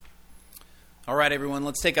All right, everyone,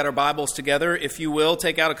 let's take out our Bibles together. If you will,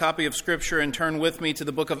 take out a copy of Scripture and turn with me to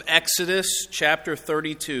the book of Exodus, chapter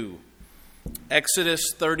 32.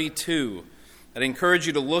 Exodus 32. I'd encourage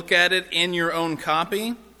you to look at it in your own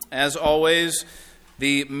copy. As always,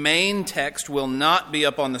 the main text will not be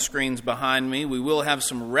up on the screens behind me. We will have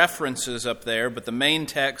some references up there, but the main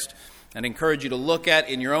text I'd encourage you to look at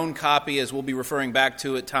in your own copy, as we'll be referring back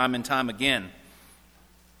to it time and time again.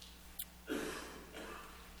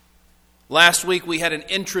 Last week we had an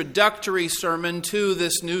introductory sermon to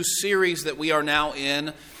this new series that we are now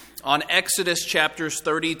in on Exodus chapters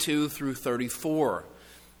 32 through 34.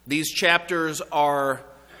 These chapters are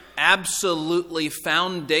absolutely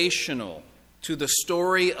foundational to the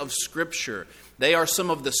story of Scripture. They are some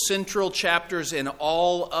of the central chapters in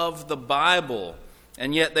all of the Bible,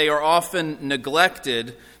 and yet they are often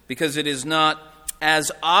neglected because it is not as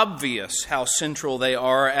obvious how central they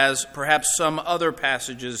are as perhaps some other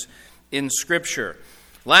passages in Scripture.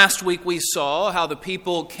 Last week we saw how the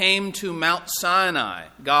people came to Mount Sinai.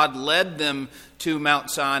 God led them to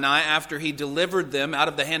Mount Sinai after He delivered them out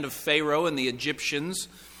of the hand of Pharaoh and the Egyptians.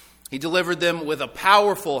 He delivered them with a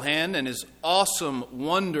powerful hand and His awesome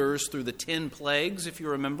wonders through the 10 plagues, if you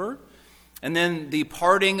remember. And then the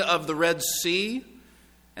parting of the Red Sea.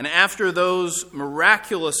 And after those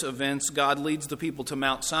miraculous events, God leads the people to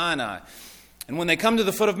Mount Sinai. And when they come to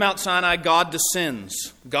the foot of Mount Sinai, God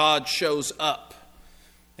descends. God shows up.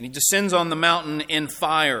 And He descends on the mountain in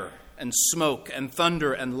fire and smoke and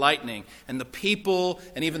thunder and lightning. And the people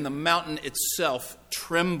and even the mountain itself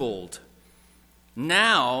trembled.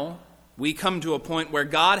 Now we come to a point where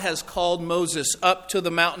God has called Moses up to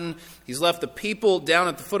the mountain. He's left the people down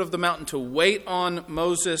at the foot of the mountain to wait on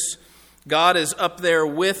Moses. God is up there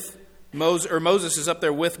with Moses, or Moses is up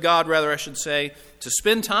there with God, rather I should say, to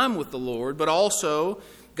spend time with the Lord, but also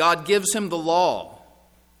God gives him the law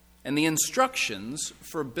and the instructions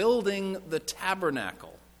for building the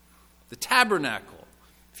tabernacle. The tabernacle.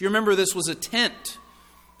 If you remember, this was a tent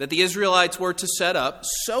that the Israelites were to set up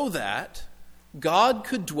so that God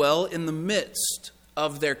could dwell in the midst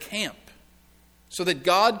of their camp, so that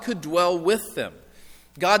God could dwell with them.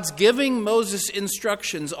 God's giving Moses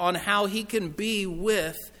instructions on how he can be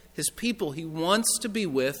with His people. He wants to be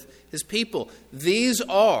with His people. These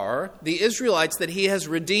are the Israelites that He has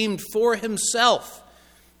redeemed for Himself.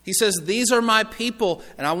 He says, these are my people,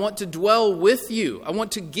 and I want to dwell with you. I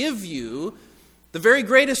want to give you the very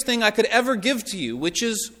greatest thing I could ever give to you, which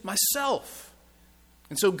is myself.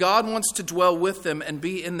 And so God wants to dwell with them and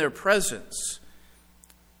be in their presence.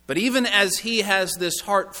 But even as He has this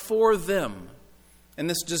heart for them and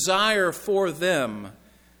this desire for them,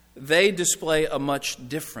 they display a much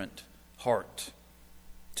different heart.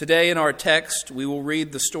 Today in our text, we will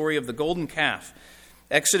read the story of the golden calf.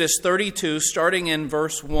 Exodus 32, starting in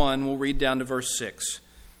verse 1, we'll read down to verse 6.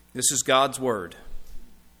 This is God's word.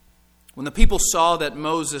 When the people saw that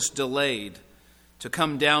Moses delayed to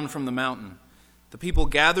come down from the mountain, the people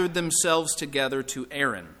gathered themselves together to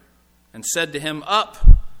Aaron and said to him, "Up,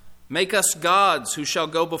 make us gods who shall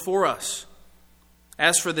go before us.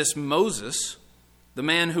 As for this Moses, the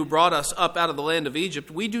man who brought us up out of the land of Egypt,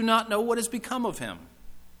 we do not know what has become of him."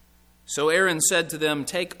 So Aaron said to them,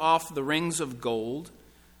 "Take off the rings of gold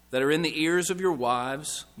that are in the ears of your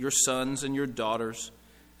wives, your sons, and your daughters,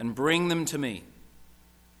 and bring them to me."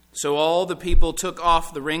 So all the people took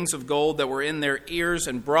off the rings of gold that were in their ears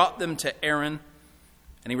and brought them to Aaron.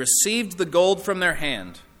 And he received the gold from their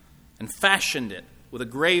hand and fashioned it with a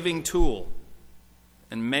graving tool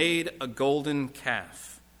and made a golden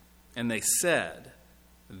calf. And they said,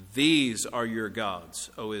 "These are your gods,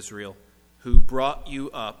 O Israel, who brought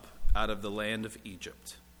you up out of the land of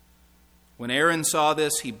Egypt." When Aaron saw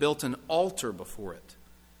this, he built an altar before it.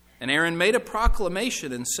 And Aaron made a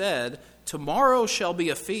proclamation and said, "Tomorrow shall be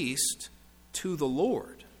a feast to the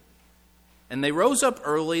Lord." And they rose up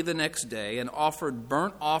early the next day and offered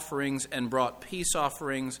burnt offerings and brought peace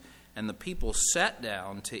offerings. And the people sat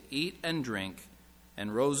down to eat and drink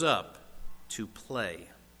and rose up to play.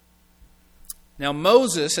 Now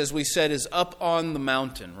Moses, as we said, is up on the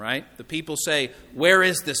mountain, right? The people say, "Where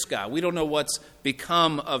is this guy? We don't know what's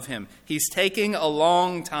become of him." He's taking a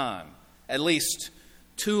long time, at least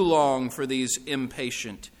too long for these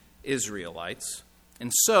impatient Israelites.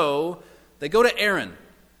 And so they go to Aaron.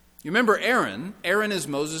 You remember Aaron? Aaron is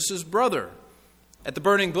Moses' brother. At the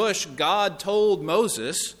burning bush, God told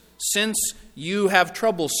Moses, since you have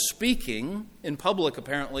trouble speaking in public,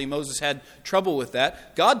 apparently Moses had trouble with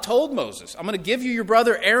that. God told Moses, "I'm going to give you your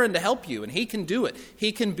brother Aaron to help you, and he can do it.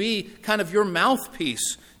 He can be kind of your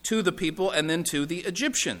mouthpiece to the people and then to the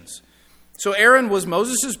Egyptians." So Aaron was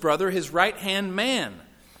Moses' brother, his right-hand man.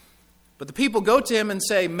 But the people go to him and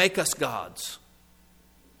say, make us gods.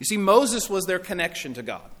 You see, Moses was their connection to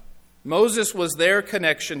God. Moses was their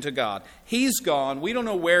connection to God. He's gone. We don't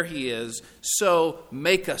know where he is. So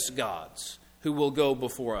make us gods who will go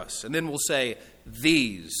before us. And then we'll say,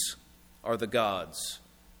 these are the gods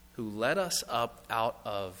who led us up out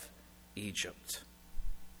of Egypt.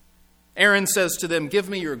 Aaron says to them, give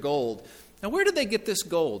me your gold. Now, where did they get this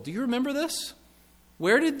gold? Do you remember this?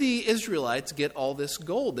 Where did the Israelites get all this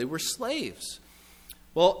gold? They were slaves.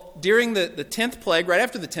 Well, during the 10th plague, right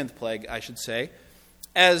after the 10th plague, I should say,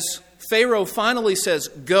 as Pharaoh finally says,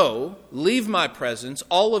 go, leave my presence,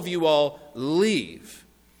 all of you all leave.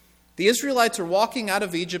 The Israelites are walking out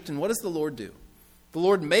of Egypt, and what does the Lord do? The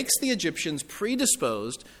Lord makes the Egyptians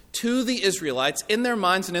predisposed to the Israelites in their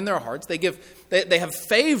minds and in their hearts. They have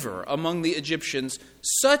favor among the Egyptians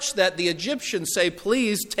such that the Egyptians say,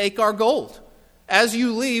 please take our gold. As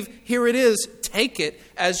you leave, here it is, take it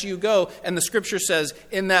as you go. And the scripture says,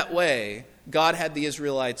 in that way, God had the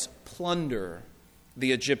Israelites plunder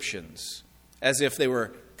the Egyptians as if they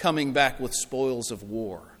were coming back with spoils of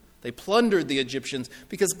war. They plundered the Egyptians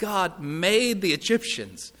because God made the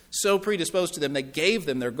Egyptians so predisposed to them, they gave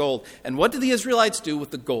them their gold. And what did the Israelites do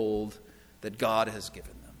with the gold that God has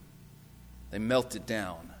given them? They melt it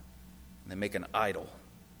down, and they make an idol,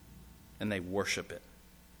 and they worship it.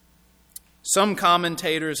 Some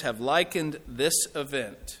commentators have likened this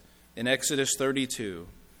event in Exodus 32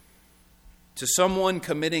 to someone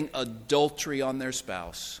committing adultery on their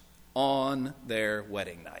spouse on their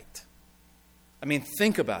wedding night. I mean,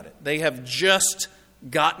 think about it. They have just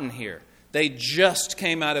gotten here. They just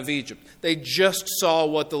came out of Egypt. They just saw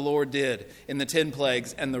what the Lord did in the 10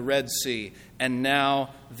 plagues and the Red Sea. And now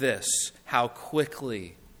this, how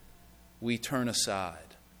quickly we turn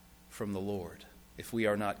aside from the Lord if we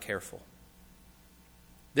are not careful.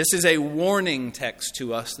 This is a warning text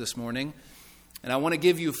to us this morning. And I want to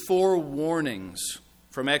give you 4 warnings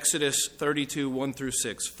from Exodus 32, 1 through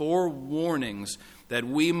 6. 4 warnings that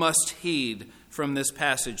we must heed from this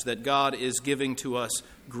passage that God is giving to us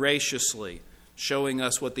graciously, showing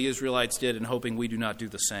us what the Israelites did and hoping we do not do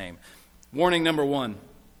the same. Warning number 1,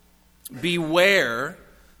 beware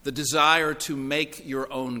the desire to make your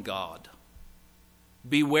own God.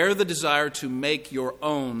 Beware the desire to make your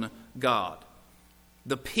own God.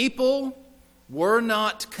 The people were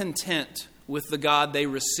not content with the God they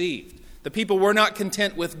received. The people were not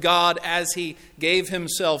content with God as he gave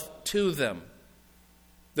himself to them.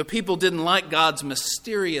 The people didn't like God's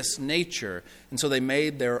mysterious nature, and so they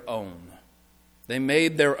made their own. They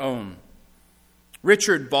made their own.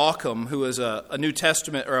 Richard Bauckham, who is a New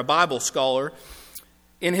Testament or a Bible scholar,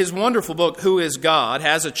 in his wonderful book, Who is God?,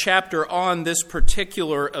 has a chapter on this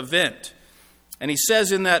particular event. And he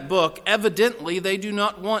says in that book, evidently they do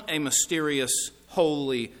not want a mysterious,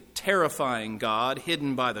 holy, terrifying God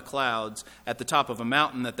hidden by the clouds at the top of a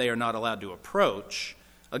mountain that they are not allowed to approach,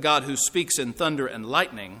 a God who speaks in thunder and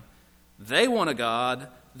lightning. They want a God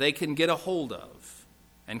they can get a hold of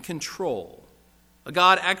and control, a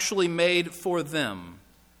God actually made for them,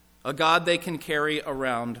 a God they can carry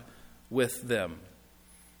around with them.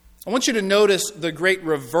 I want you to notice the great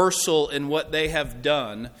reversal in what they have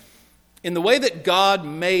done. In the way that God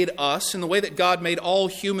made us, in the way that God made all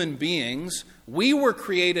human beings, we were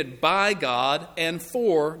created by God and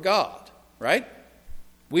for God, right?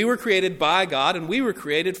 We were created by God and we were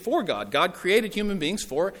created for God. God created human beings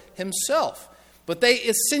for himself. But they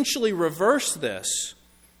essentially reverse this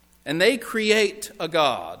and they create a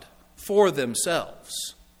God for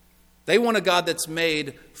themselves. They want a God that's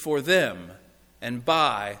made for them and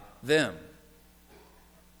by them.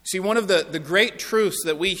 See, one of the great truths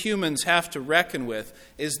that we humans have to reckon with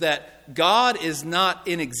is that God is not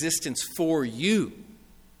in existence for you.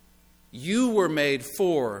 You were made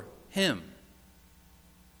for him.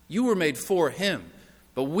 You were made for him.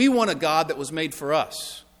 But we want a God that was made for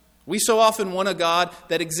us. We so often want a God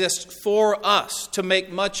that exists for us, to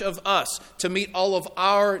make much of us, to meet all of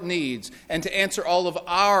our needs, and to answer all of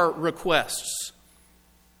our requests.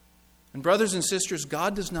 And brothers and sisters,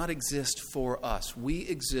 God does not exist for us. We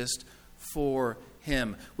exist for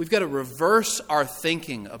him. We've got to reverse our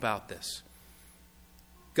thinking about this.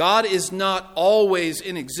 God is not always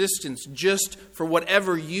in existence just for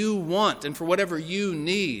whatever you want and for whatever you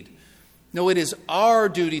need. No, it is our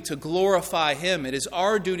duty to glorify him. It is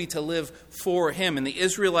our duty to live for him. And the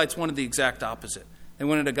Israelites wanted the exact opposite. They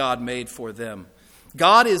wanted a God made for them.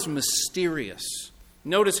 God is mysterious.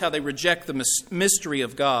 Notice how they reject the mystery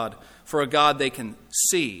of God for a God they can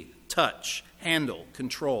see, touch, handle,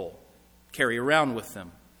 control, carry around with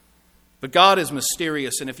them. But God is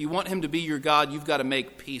mysterious, and if you want him to be your God, you've got to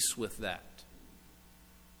make peace with that.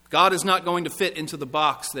 God is not going to fit into the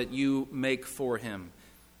box that you make for him.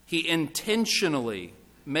 He intentionally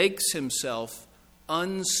makes himself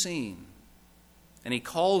unseen, and he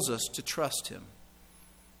calls us to trust him.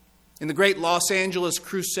 In the great Los Angeles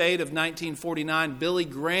crusade of 1949, Billy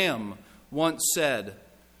Graham once said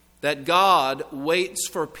that God waits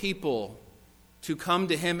for people to come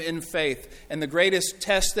to him in faith. And the greatest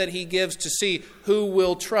test that he gives to see who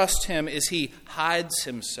will trust him is he hides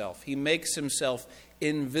himself. He makes himself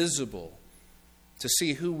invisible to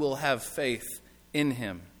see who will have faith in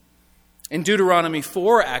him. In Deuteronomy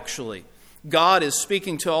 4, actually, God is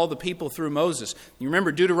speaking to all the people through Moses. You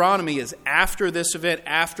remember, Deuteronomy is after this event,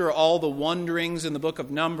 after all the wanderings in the book of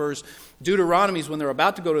Numbers. Deuteronomy is when they're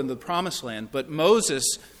about to go to the promised land. But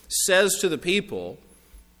Moses says to the people,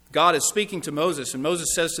 God is speaking to Moses, and Moses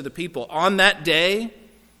says to the people, on that day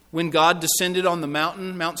when God descended on the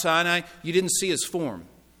mountain, Mount Sinai, you didn't see his form.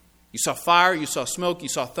 You saw fire, you saw smoke, you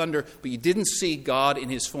saw thunder, but you didn't see God in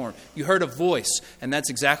his form. You heard a voice, and that's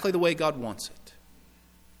exactly the way God wants it.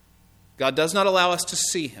 God does not allow us to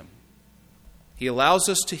see him. He allows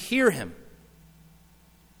us to hear him,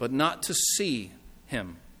 but not to see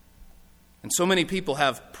him. And so many people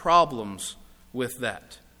have problems with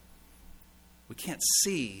that. We can't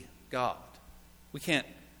see God. We can't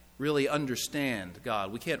really understand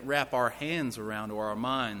God. We can't wrap our hands around or our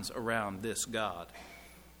minds around this God.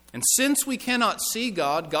 And since we cannot see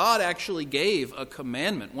God, God actually gave a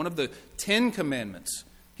commandment, one of the 10 commandments.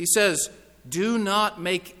 He says, do not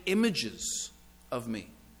make images of me.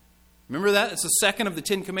 Remember that? It's the second of the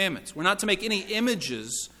 10 commandments. We're not to make any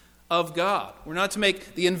images of God. We're not to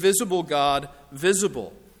make the invisible God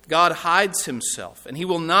visible. God hides himself, and he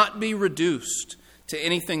will not be reduced to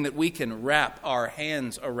anything that we can wrap our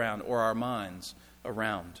hands around or our minds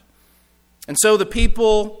around. And so the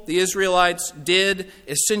people, the Israelites, did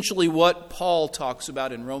essentially what Paul talks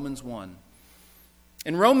about in Romans 1.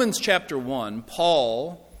 In Romans chapter 1,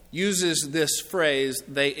 Paul uses this phrase,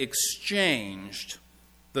 they exchanged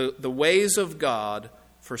the ways of God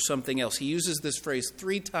for something else. He uses this phrase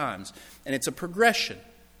 3 times, and it's a progression.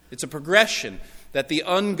 It's a progression that the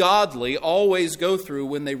ungodly always go through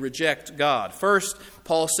when they reject God. First,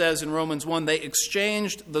 Paul says in Romans 1, they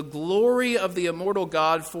exchanged the glory of the immortal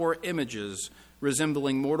God for images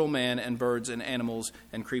resembling mortal man and birds and animals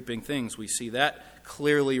and creeping things. We see that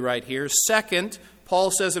clearly right here. Second,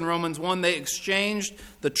 Paul says in Romans 1, they exchanged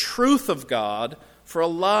the truth of God for a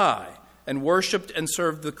lie and worshipped and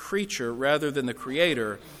served the creature rather than the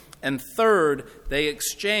Creator. And third, they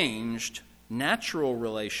exchanged natural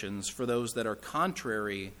relations for those that are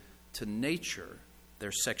contrary to nature.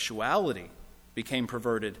 Their sexuality became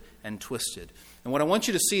perverted and twisted. And what I want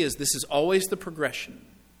you to see is this is always the progression.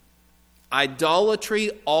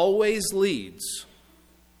 Idolatry always leads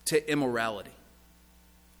to immorality.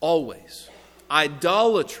 Always.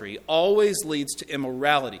 Idolatry always leads to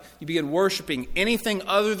immorality. You begin worshiping anything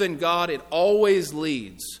other than God, it always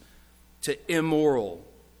leads to immoral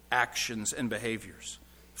actions and behaviors.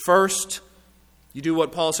 First, you do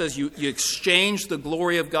what Paul says, you exchange the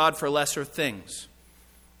glory of God for lesser things.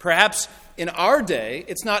 Perhaps in our day,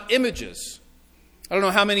 it's not images. I don't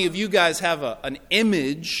know how many of you guys have an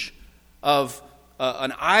image of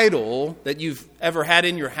an idol that you've ever had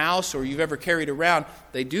in your house or you've ever carried around.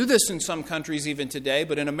 They do this in some countries even today,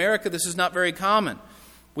 but in America this is not very common.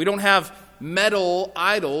 We don't have metal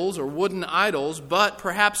idols or wooden idols, but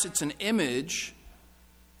perhaps it's an image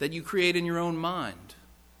that you create in your own mind.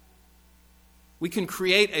 We can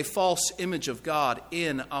create a false image of God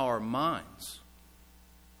in our minds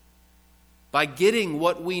by getting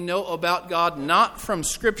what we know about God, not from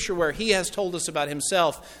Scripture where He has told us about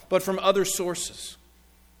Himself, but from other sources,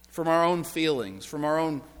 from our own feelings, from our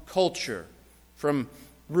own culture, from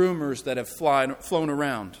rumors that have flown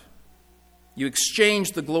around. You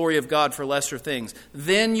exchange the glory of God for lesser things.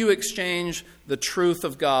 Then you exchange the truth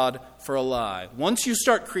of God for a lie. Once you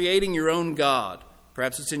start creating your own God,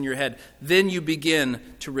 perhaps it's in your head, then you begin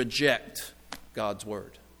to reject God's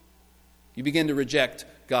word. You begin to reject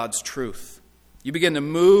God's truth. You begin to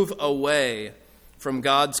move away from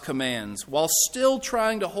God's commands while still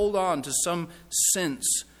trying to hold on to some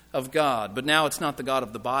sense of God. But now it's not the God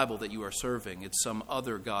of the Bible that you are serving. It's some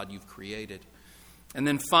other God you've created. And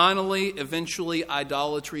then finally, eventually,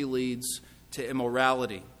 idolatry leads to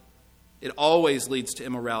immorality. It always leads to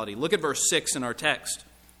immorality. Look at verse 6 in our text.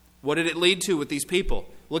 What did it lead to with these people?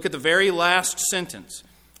 Look at the very last sentence.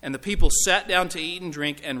 And the people sat down to eat and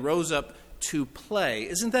drink and rose up to play.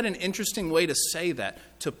 Isn't that an interesting way to say that?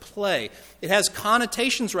 To play. It has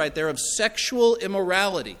connotations right there of sexual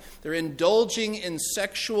immorality. They're indulging in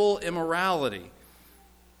sexual immorality.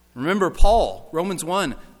 Remember Paul, Romans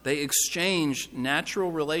 1, They exchanged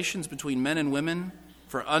natural relations between men and women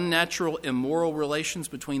for unnatural, immoral relations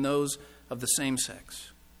between those of the same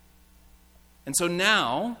sex. And so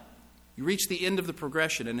now you reach the end of the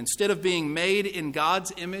progression, and instead of being made in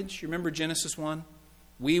God's image, you remember Genesis 1?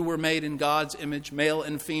 We were made in God's image, male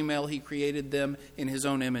and female, He created them in His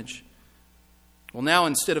own image. Well, now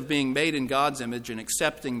instead of being made in God's image and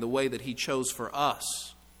accepting the way that He chose for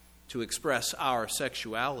us to express our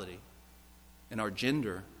sexuality and our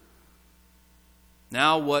gender,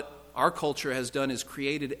 now what our culture has done is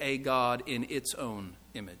created a God in its own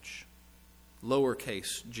image,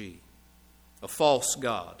 lowercase g, a false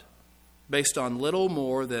God, based on little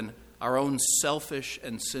more than our own selfish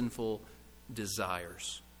and sinful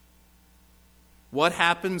desires. What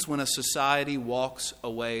happens when a society walks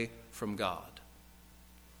away from God?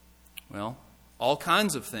 Well, all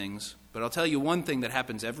kinds of things, but I'll tell you one thing that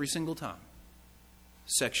happens every single time: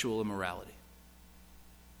 sexual immorality.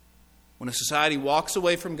 When a society walks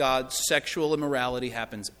away from God, sexual immorality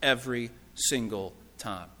happens every single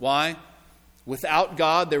time. Why? Without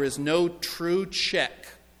God, there is no true check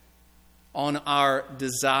on our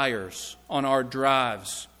desires, on our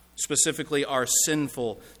drives, specifically our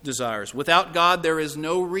sinful desires. Without God, there is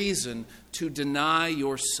no reason to deny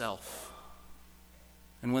yourself.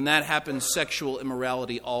 And when that happens, sexual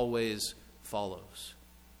immorality always follows.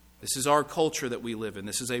 This is our culture that we live in.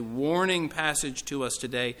 This is a warning passage to us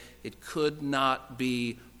today. It could not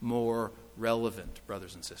be more relevant,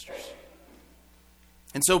 brothers and sisters.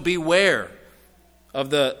 And so beware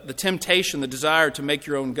of the temptation, the desire to make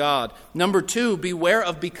your own God. Number 2, beware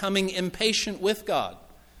of becoming impatient with God.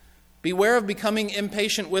 Beware of becoming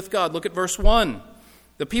impatient with God. Look at verse 1.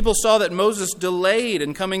 The people saw that Moses delayed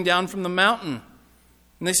in coming down from the mountain.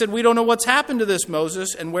 And they said, "We don't know what's happened to this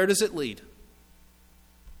Moses." And where does it lead?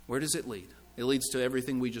 Where does it lead? It leads to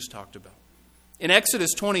everything we just talked about. In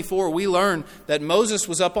Exodus 24, we learn that Moses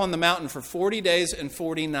was up on the mountain for 40 days and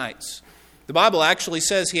 40 nights. The Bible actually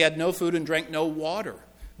says he had no food and drank no water.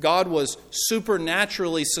 God was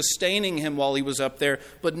supernaturally sustaining him while he was up there.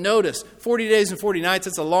 But notice, 40 days and 40 nights,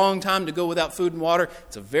 it's a long time to go without food and water.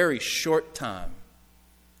 It's a very short time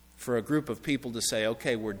for a group of people to say,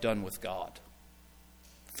 okay, we're done with God.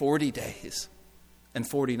 40 days and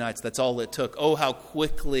 40 nights, that's all it took. Oh, how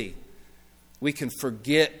quickly we can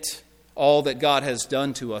forget all that God has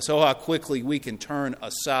done to us. Oh, how quickly we can turn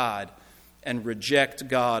aside and reject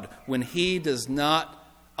God when He does not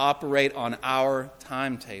operate on our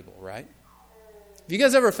timetable, right? Have you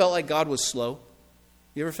guys ever felt like God was slow?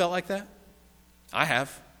 You ever felt like that? I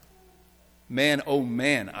have. Man, oh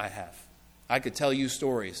man, I have. I could tell you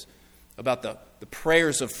stories about the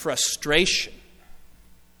prayers of frustration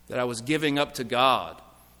that I was giving up to God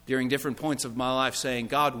during different points of my life, saying,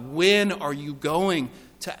 God, when are you going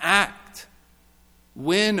to act?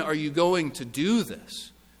 When are you going to do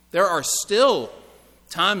this? There are still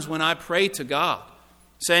times when I pray to God,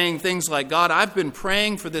 saying things like, God, I've been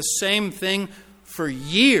praying for this same thing for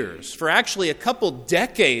years. For actually a couple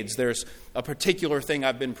decades, there's a particular thing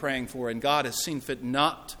I've been praying for, and God has seen fit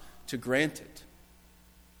not to grant it.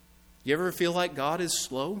 You ever feel like God is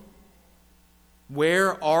slow?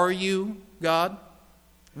 Where are you, God?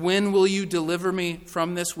 When will you deliver me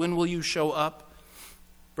from this? When will you show up?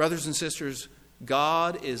 Brothers and sisters,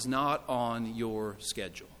 God is not on your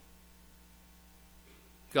schedule.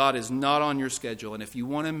 God is not on your schedule. And if you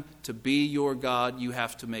want Him to be your God, you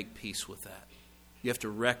have to make peace with that. You have to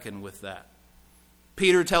reckon with that.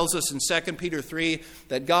 Peter tells us in 2 Peter 3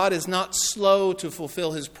 that God is not slow to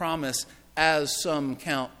fulfill His promise, as some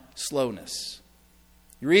count slowness.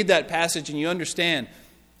 You read that passage and you understand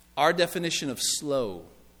our definition of slow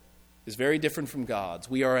is very different from God's.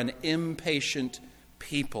 We are an impatient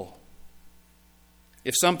people.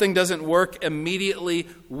 If something doesn't work immediately,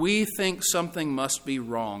 we think something must be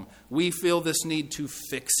wrong. We feel this need to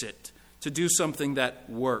fix it, to do something that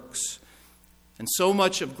works. And so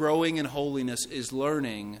much of growing in holiness is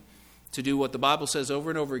learning to do what the Bible says over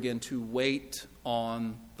and over again, to wait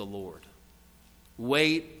on the Lord.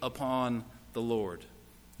 Wait upon the Lord.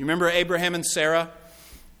 You remember Abraham and Sarah?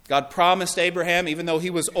 God promised Abraham, even though he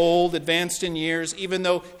was old, advanced in years, even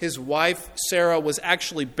though his wife Sarah was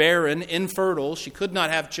actually barren, infertile, she could not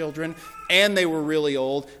have children, and they were really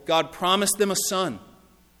old, God promised them a son.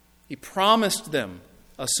 He promised them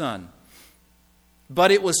a son.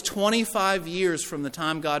 But it was 25 years from the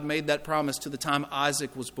time God made that promise to the time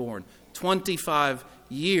Isaac was born. 25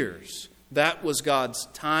 years. That was God's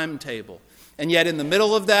timetable. And yet in the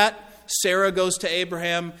middle of that, Sarah goes to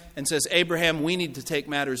Abraham and says, Abraham, we need to take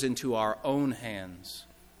matters into our own hands.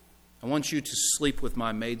 I want you to sleep with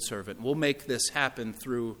my maidservant. We'll make this happen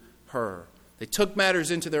through her. They took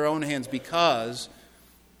matters into their own hands because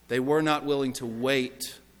they were not willing to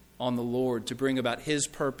wait on the Lord to bring about His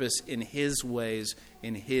purpose in His ways,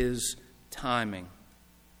 in His timing.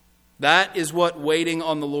 That is what waiting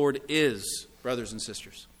on the Lord is, brothers and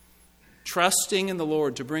sisters. Trusting in the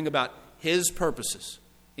Lord to bring about His purposes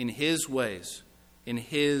in His ways, in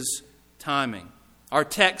His timing. Our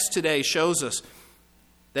text today shows us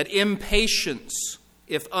that impatience,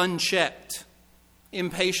 if unchecked,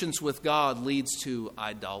 impatience with God leads to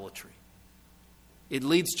idolatry. It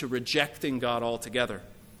leads to rejecting God altogether.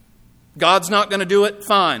 God's not going to do it?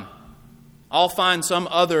 Fine. I'll find some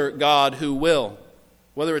other God who will.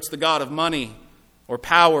 Whether it's the God of money or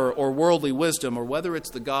power or worldly wisdom, or whether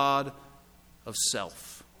it's the God of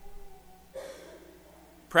self.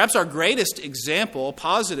 Perhaps our greatest example,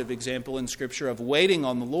 positive example in Scripture of waiting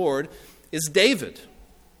on the Lord is David.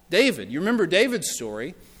 David, you remember David's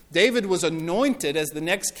story. David was anointed as the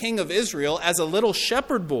next king of Israel as a little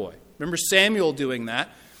shepherd boy. Remember Samuel doing that?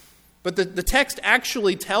 But the text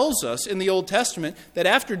actually tells us in the Old Testament that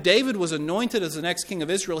after David was anointed as the next king of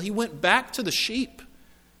Israel, he went back to the sheep.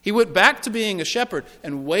 He went back to being a shepherd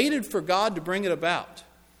and waited for God to bring it about.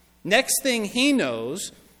 Next thing he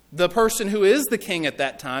knows, the person who is the king at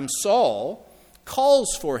that time, Saul,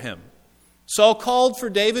 calls for him. Saul called for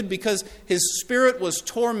David because his spirit was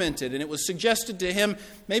tormented, and it was suggested to him,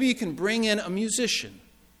 maybe you can bring in a musician.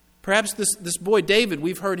 Perhaps this boy David,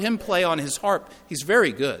 we've heard him play on his harp. He's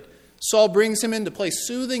very good. Saul brings him in to play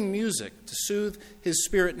soothing music to soothe his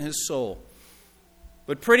spirit and his soul.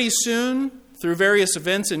 But pretty soon, through various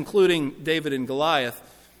events, including David and Goliath,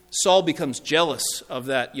 Saul becomes jealous of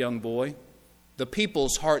that young boy. The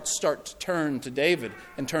people's hearts start to turn to David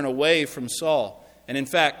and turn away from Saul. And in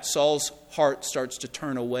fact, Saul's heart starts to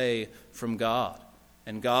turn away from God.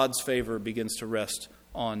 And God's favor begins to rest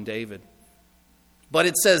on David. But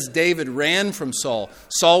it says David ran from Saul.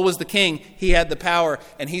 Saul was the king. He had the power,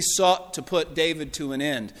 and he sought to put David to an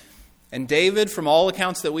end. And David, from all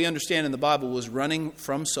accounts that we understand in the Bible, was running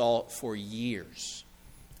from Saul for years.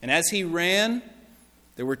 And as he ran,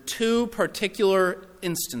 there were two particular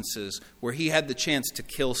instances where he had the chance to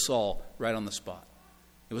kill Saul right on the spot.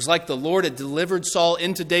 It was like the Lord had delivered Saul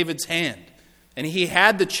into David's hand. And he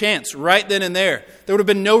had the chance right then and there. There would have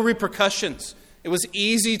been no repercussions. It was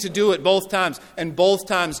easy to do it both times, and both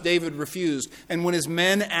times David refused. And when his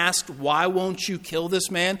men asked, why won't you kill this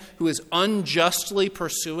man who is unjustly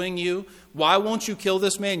pursuing you? Why won't you kill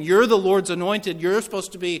this man? You're the Lord's anointed. You're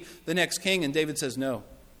supposed to be the next king. And David says, no,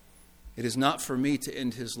 it is not for me to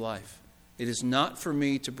end his life. It is not for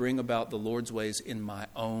me to bring about the Lord's ways in my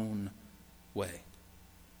own way.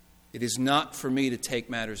 It is not for me to take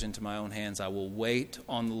matters into my own hands. I will wait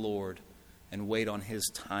on the Lord and wait on His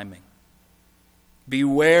timing.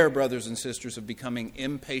 Beware, brothers and sisters, of becoming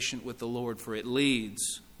impatient with the Lord, for it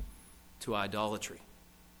leads to idolatry.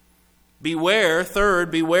 Beware, third,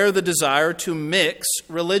 beware the desire to mix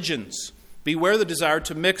religions. Beware the desire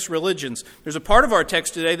to mix religions. There's a part of our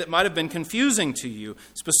text today that might have been confusing to you,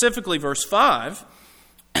 specifically verse 5.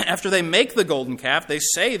 After they make the golden calf, they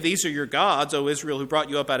say, these are your gods, O Israel, who brought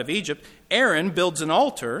you up out of Egypt. Aaron builds an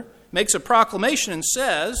altar, makes a proclamation, and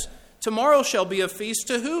says, tomorrow shall be a feast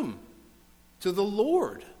to whom? To the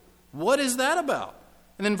Lord. What is that about?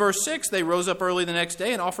 And then verse 6, they rose up early the next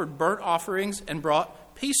day and offered burnt offerings and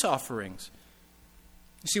brought peace offerings.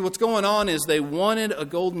 You see, what's going on is they wanted a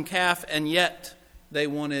golden calf, and yet they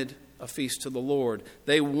wanted a feast to the Lord.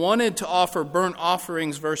 They wanted to offer burnt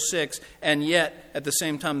offerings, verse 6, and yet at the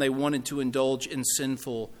same time they wanted to indulge in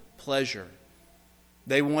sinful pleasure.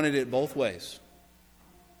 They wanted it both ways.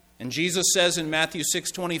 And Jesus says in Matthew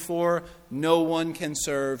 6:24, no one can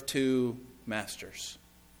serve two masters.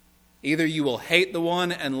 Either you will hate the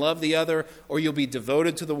one and love the other, or you'll be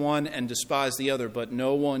devoted to the one and despise the other, but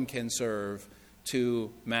no one can serve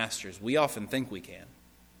two masters. We often think we can.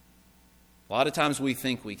 A lot of times we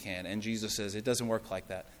think we can, and Jesus says it doesn't work like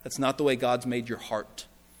that. That's not the way God's made your heart.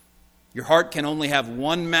 Your heart can only have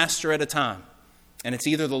one master at a time, and it's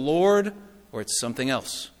either the Lord or it's something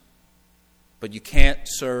else. But you can't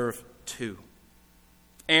serve two.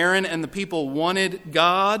 Aaron and the people wanted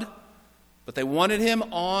God, but they wanted Him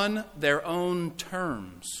on their own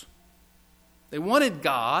terms. They wanted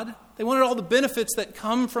God. They wanted all the benefits that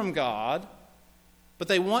come from God, but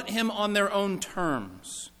they want Him on their own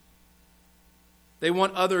terms. They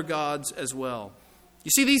want other gods as well.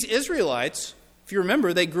 You see, these Israelites, if you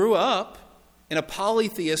remember, they grew up in a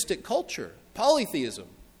polytheistic culture. Polytheism,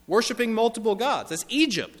 worshiping multiple gods. That's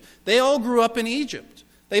Egypt. They all grew up in Egypt.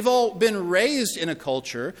 They've all been raised in a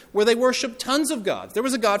culture where they worship tons of gods. There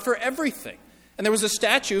was a god for everything. And there was a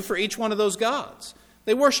statue for each one of those gods.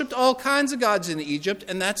 They worshipped all kinds of gods in Egypt,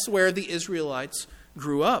 and that's where the Israelites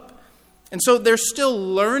grew up. And so they're still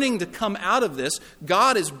learning to come out of this.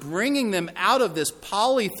 God is bringing them out of this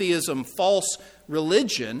polytheism, false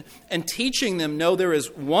religion, and teaching them, no, there is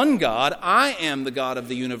one God. I am the God of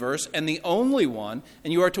the universe and the only one,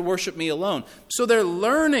 and you are to worship me alone. So they're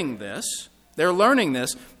learning this. They're learning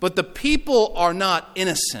this, but the people are not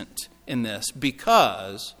innocent in this,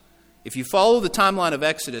 because if you follow the timeline of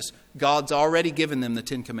Exodus, God's already given them the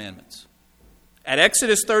Ten Commandments. At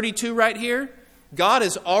Exodus 32 right here, God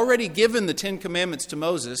has already given the Ten Commandments to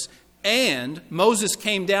Moses, and Moses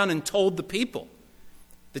came down and told the people.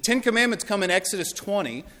 The Ten Commandments come in Exodus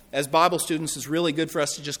 20. As Bible students, it's really good for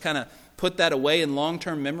us to just kind of put that away in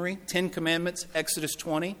long-term memory. 10 Commandments, Exodus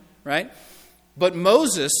 20, right? But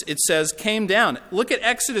Moses, it says, came down. Look at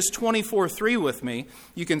Exodus 24:3 with me.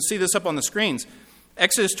 You can see this up on the screens.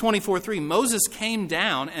 Exodus 24:3, Moses came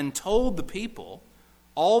down and told the people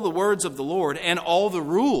all the words of the Lord and all the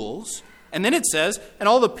rules. And then it says, and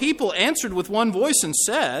all the people answered with one voice and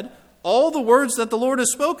said, all the words that the Lord has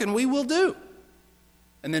spoken, we will do.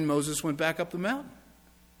 And then Moses went back up the mountain.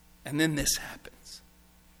 And then this happens.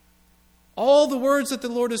 All the words that the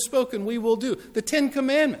Lord has spoken, we will do. The Ten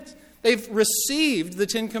Commandments. They've received the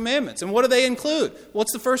Ten Commandments. And what do they include?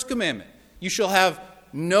 What's the first commandment? You shall have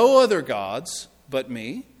no other gods but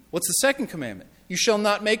me. What's the second commandment? You shall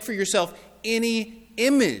not make for yourself any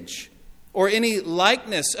image or any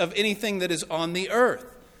likeness of anything that is on the earth.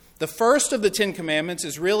 The first of the Ten Commandments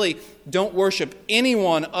is really, don't worship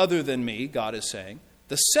anyone other than me, God is saying.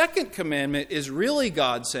 The second commandment is really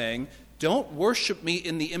God saying, don't worship me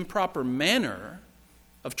in the improper manner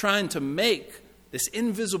of trying to make this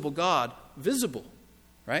invisible God visible,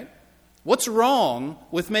 right? What's wrong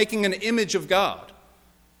with making an image of God?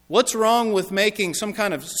 What's wrong with making some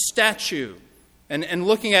kind of statue and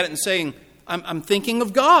looking at it and saying, I'm thinking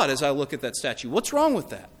of God as I look at that statue? What's wrong with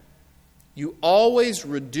that? You always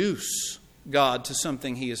reduce God to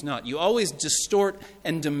something he is not. You always distort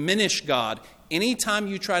and diminish God anytime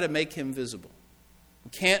you try to make him visible.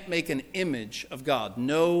 You can't make an image of God.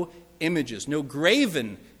 No images, no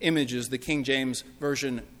graven images, the King James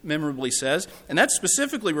Version memorably says. And that's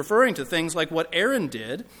specifically referring to things like what Aaron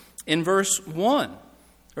did in verse 1.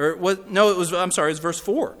 It's verse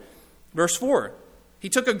 4. Verse 4. He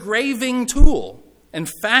took a graving tool and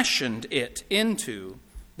fashioned it into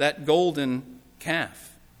that golden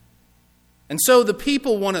calf. And so the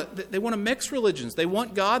people want to mix religions. They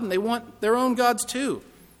want God and they want their own gods too.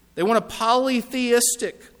 They want a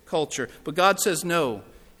polytheistic culture. But God says, no,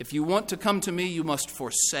 if you want to come to me, you must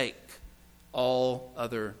forsake all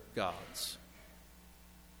other gods.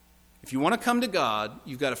 If you want to come to God,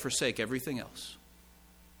 you've got to forsake everything else.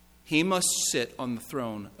 He must sit on the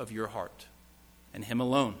throne of your heart, and him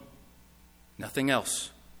alone, nothing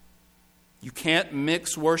else. You can't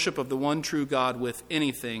mix worship of the one true God with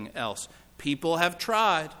anything else. People have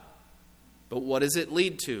tried, but what does it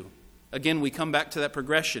lead to? Again, we come back to that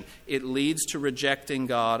progression. It leads to rejecting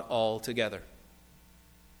God altogether.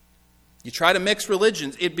 You try to mix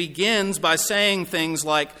religions. It begins by saying things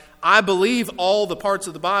like, I believe all the parts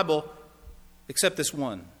of the Bible except this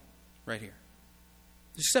one right here.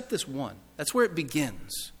 Except this one. That's where it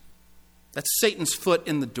begins. That's Satan's foot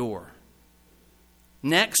in the door.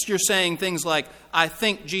 Next, you're saying things like, I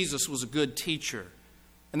think Jesus was a good teacher.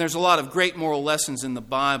 And there's a lot of great moral lessons in the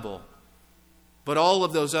Bible. But all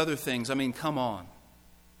of those other things, I mean, come on.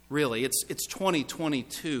 Really, it's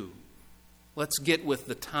 2022. Let's get with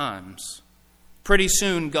the times. Pretty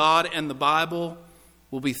soon, God and the Bible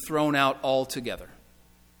will be thrown out altogether.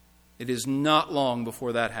 It is not long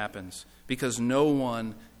before that happens, because no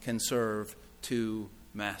one can serve two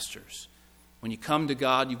masters. When you come to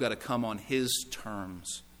God, you've got to come on his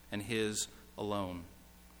terms and his alone.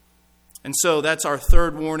 And so that's our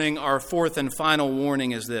third warning. Our fourth and final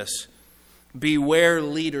warning is this: beware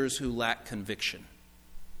leaders who lack conviction.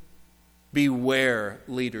 Beware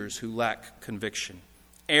leaders who lack conviction.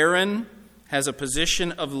 Aaron has a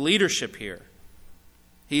position of leadership here.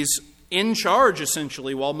 He's in charge,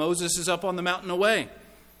 essentially, while Moses is up on the mountain away.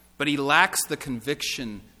 But he lacks the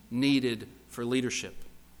conviction needed for leadership.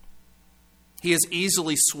 He is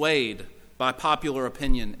easily swayed by popular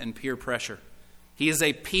opinion and peer pressure. He is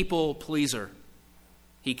a people pleaser.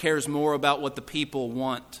 He cares more about what the people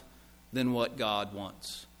want than what God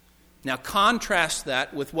wants. Now contrast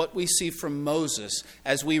that with what we see from Moses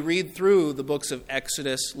as we read through the books of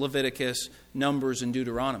Exodus, Leviticus, Numbers, and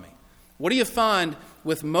Deuteronomy. What do you find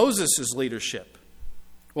with Moses' leadership?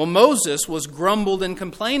 Well, Moses was grumbled and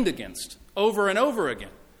complained against over and over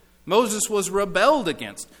again. Moses was rebelled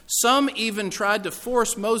against. Some even tried to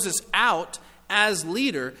force Moses out as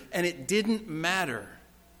leader, and it didn't matter.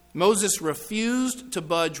 Moses refused to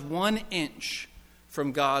budge 1 inch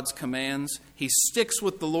from God's commands. He sticks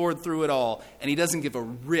with the Lord through it all, and he doesn't give a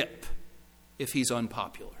rip if he's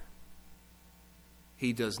unpopular.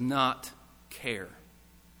 He does not care.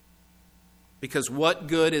 Because what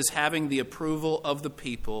good is having the approval of the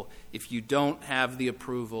people if you don't have the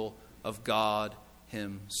approval of God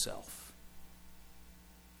Himself?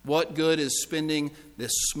 What good is spending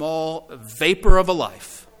this small vapor of a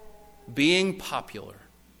life being popular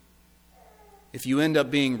if you end up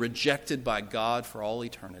being rejected by God for all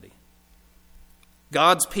eternity?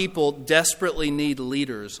 God's people desperately need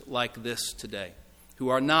leaders like this today, who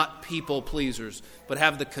are not people pleasers, but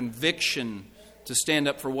have the conviction to stand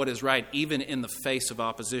up for what is right, even in the face of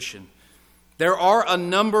opposition. There are a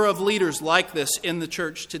number of leaders like this in the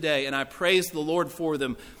church today, and I praise the Lord for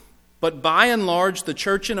them. But by and large, the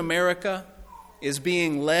church in America is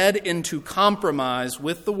being led into compromise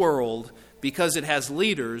with the world because it has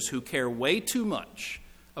leaders who care way too much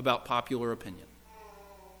about popular opinion.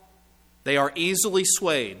 They are easily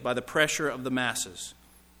swayed by the pressure of the masses.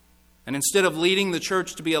 And instead of leading the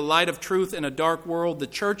church to be a light of truth in a dark world, the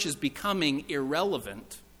church is becoming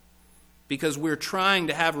irrelevant because we're trying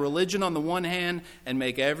to have religion on the one hand and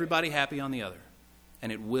make everybody happy on the other.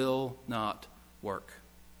 And it will not work.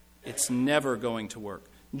 It's never going to work.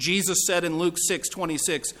 Jesus said in Luke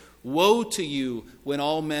 6:26, "Woe to you when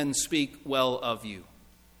all men speak well of you."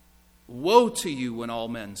 Woe to you when all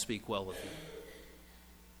men speak well of you.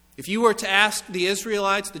 If you were to ask the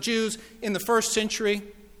Israelites, the Jews in the first century,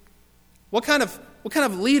 what kind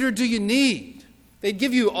of leader do you need? They'd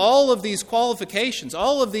give you all of these qualifications,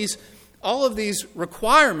 all of these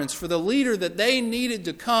requirements for the leader that they needed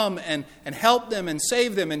to come and help them and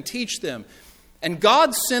save them and teach them. And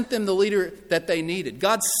God sent them the leader that they needed.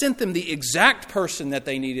 God sent them the exact person that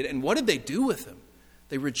they needed. And what did they do with him?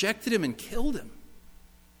 They rejected him and killed him.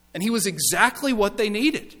 And he was exactly what they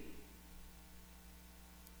needed.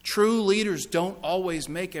 True leaders don't always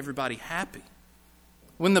make everybody happy.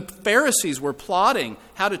 When the Pharisees were plotting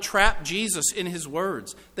how to trap Jesus in his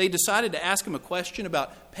words, they decided to ask him a question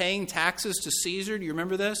about paying taxes to Caesar. Do you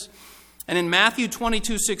remember this? And in Matthew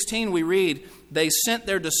 22:16 we read, they sent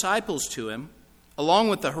their disciples to him, along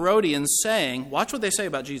with the Herodians, saying, watch what they say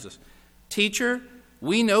about Jesus. "Teacher,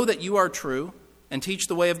 we know that you are true and teach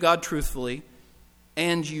the way of God truthfully,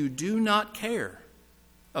 and you do not care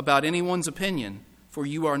about anyone's opinion, for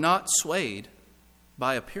you are not swayed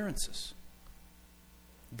by appearances."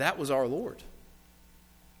 That was our Lord.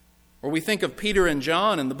 Or we think of Peter and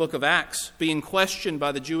John in the book of Acts being questioned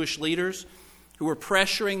by the Jewish leaders who were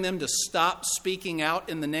pressuring them to stop speaking out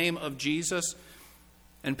in the name of Jesus.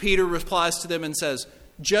 And Peter replies to them and says,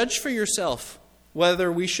 "Judge for yourself whether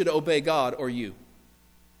we should obey God or you.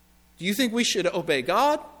 Do you think we should obey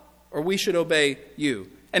God or we should obey you?"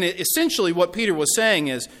 And essentially what Peter was saying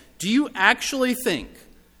is, do you actually think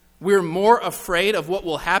we're more afraid of what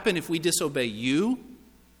will happen if we disobey you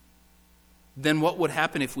than what would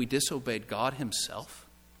happen if we disobeyed God Himself?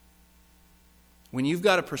 When you've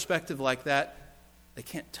got a perspective like that, they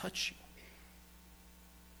can't touch you.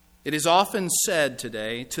 It is often said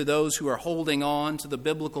today to those who are holding on to the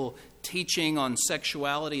biblical teaching on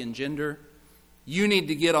sexuality and gender, you need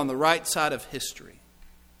to get on the right side of history.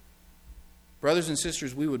 Brothers and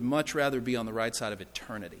sisters, we would much rather be on the right side of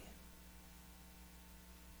eternity.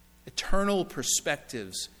 Eternal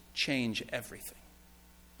perspectives change everything.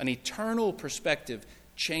 An eternal perspective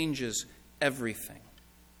changes everything.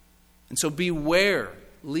 And so beware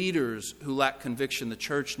leaders who lack conviction. The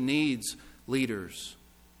church needs leaders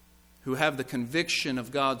who have the conviction of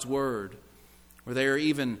God's word, where they are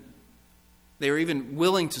even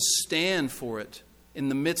willing to stand for it in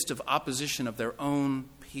the midst of opposition of their own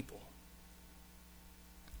people.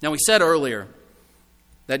 Now, we said earlier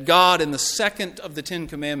that God, in the second of the 10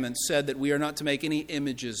 Commandments, said that we are not to make any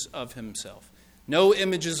images of Himself. No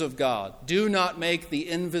images of God. Do not make the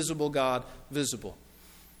invisible God visible.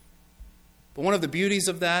 But one of the beauties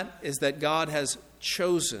of that is that God has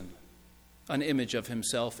chosen an image of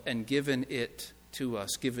Himself and given it to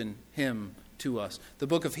us, given Him to us. The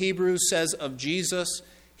book of Hebrews says of Jesus,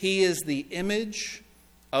 He is the image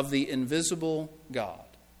of the invisible God.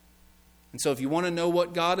 And so if you want to know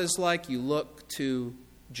what God is like, you look to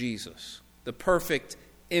Jesus, the perfect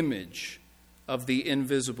image of the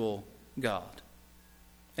invisible God.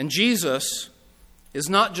 And Jesus is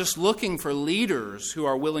not just looking for leaders who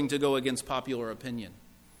are willing to go against popular opinion.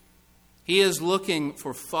 He is looking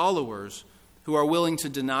for followers who are willing to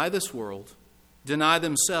deny this world, deny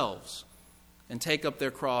themselves, and take up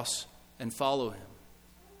their cross and follow Him.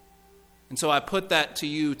 And so I put that to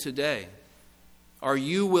you today. Are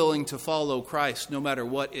you willing to follow Christ no matter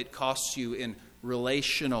what it costs you in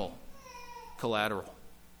relational collateral?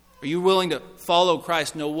 Are you willing to follow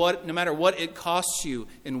Christ no matter what it costs you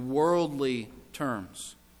in worldly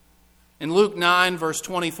terms? In Luke 9, verse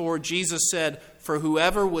 24, Jesus said, "For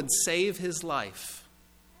whoever would save his life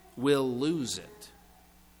will lose it.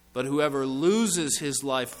 But whoever loses his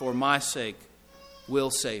life for my sake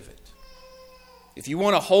will save it." If you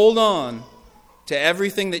want to hold on to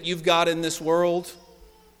everything that you've got in this world,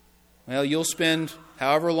 well, you'll spend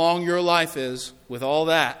however long your life is with all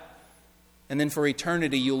that. And then for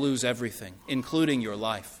eternity, you'll lose everything, including your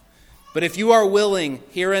life. But if you are willing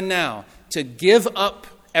here and now to give up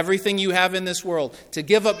everything you have in this world, to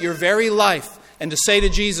give up your very life, and to say to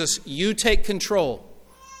Jesus, "You take control.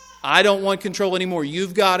 I don't want control anymore.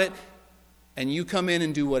 You've got it." And you come in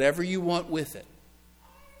and do whatever you want with it.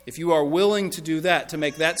 If you are willing to do that, to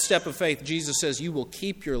make that step of faith, Jesus says you will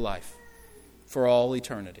keep your life for all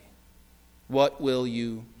eternity. What will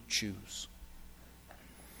you choose?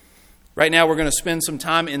 Right now we're going to spend some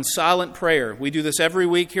time in silent prayer. We do this every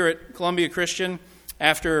week here at Columbia Christian.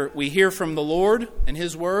 After we hear from the Lord and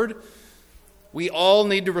His Word, we all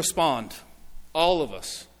need to respond. All of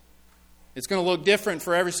us. It's going to look different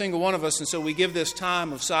for every single one of us, and so we give this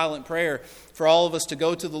time of silent prayer for all of us to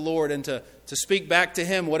go to the Lord and to speak back to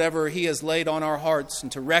Him whatever He has laid on our hearts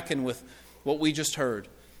and to reckon with what we just heard.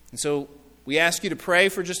 And so we ask you to pray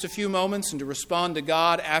for just a few moments and to respond to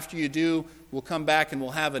God. After you do, we'll come back and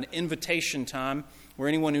we'll have an invitation time where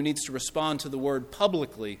anyone who needs to respond to the Word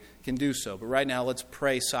publicly can do so. But right now, let's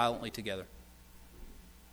pray silently together.